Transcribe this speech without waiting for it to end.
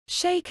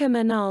Sheikha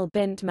Manal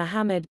bint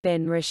Mohammed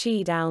bin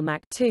Rashid Al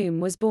Maktoum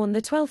was born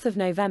 12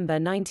 November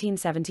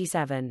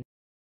 1977.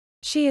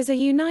 She is a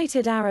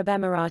United Arab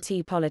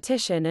Emirati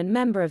politician and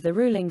member of the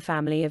ruling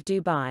family of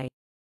Dubai.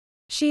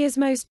 She is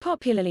most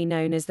popularly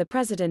known as the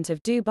president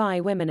of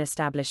Dubai Women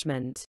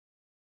Establishment.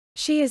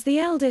 She is the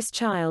eldest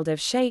child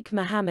of Sheikh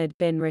Mohammed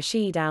bin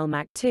Rashid Al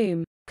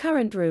Maktoum,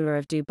 current ruler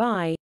of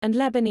Dubai, and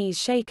Lebanese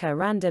Sheikha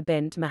Randa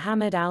bint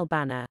Mohammed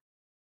Al-Banna.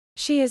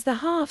 She is the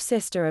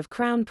half-sister of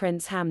Crown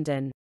Prince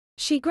Hamdan.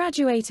 She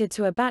graduated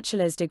to a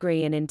bachelor's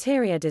degree in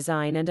interior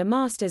design and a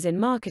master's in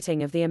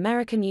marketing of the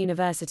American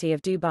University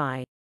of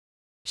Dubai.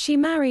 She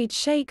married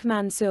Sheikh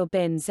Mansour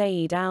bin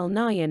Zayed Al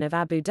Nahyan of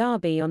Abu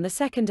Dhabi on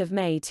 2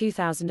 May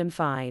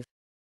 2005.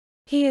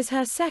 He is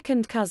her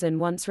second cousin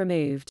once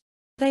removed.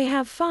 They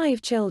have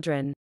 5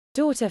 children.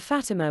 Daughter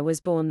Fatima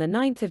was born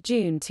 9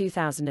 June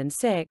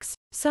 2006,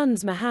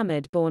 sons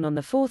Mohammed born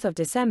on 4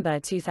 December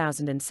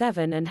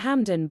 2007 and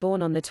Hamdan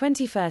born on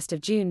 21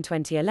 June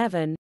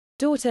 2011,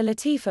 daughter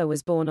Latifa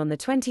was born on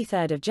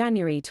 23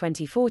 January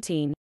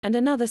 2014, and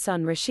another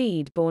son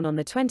Rashid born on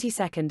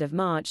 22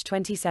 March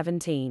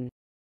 2017.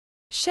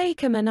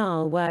 Sheikha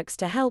Manal works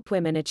to help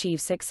women achieve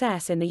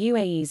success in the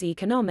UAE's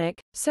economic,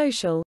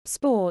 social,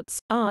 sports,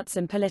 arts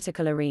and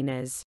political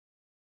arenas.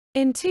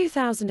 In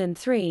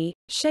 2003,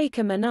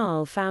 Sheikha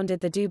Manal founded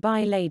the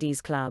Dubai Ladies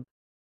Club.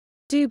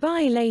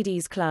 Dubai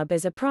Ladies Club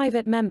is a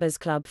private members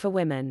club for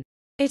women.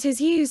 It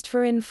is used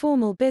for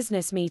informal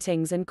business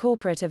meetings and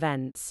corporate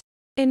events.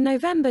 In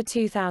November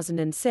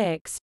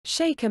 2006,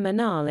 Sheikha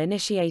Manal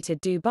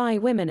initiated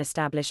Dubai Women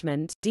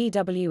Establishment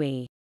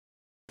 (DWE).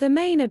 The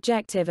main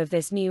objective of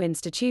this new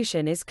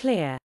institution is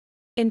clear.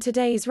 In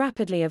today's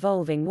rapidly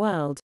evolving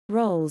world,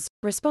 roles,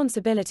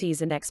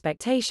 responsibilities and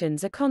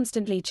expectations are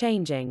constantly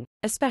changing,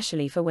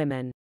 especially for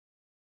women.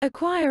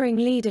 Acquiring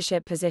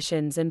leadership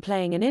positions and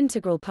playing an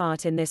integral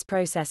part in this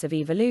process of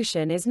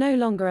evolution is no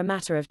longer a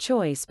matter of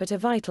choice but a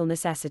vital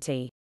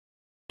necessity.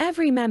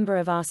 Every member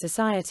of our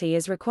society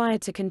is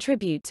required to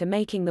contribute to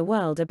making the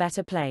world a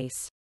better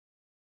place.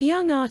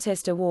 Young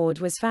Artist Award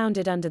was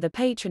founded under the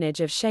patronage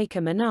of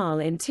Sheikha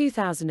Manal in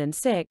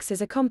 2006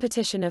 as a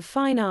competition of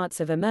fine arts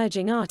of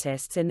emerging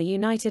artists in the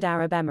United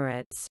Arab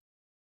Emirates.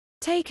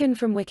 Taken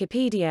from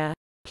Wikipedia.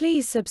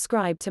 Please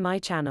subscribe to my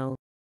channel.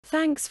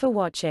 Thanks for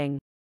watching.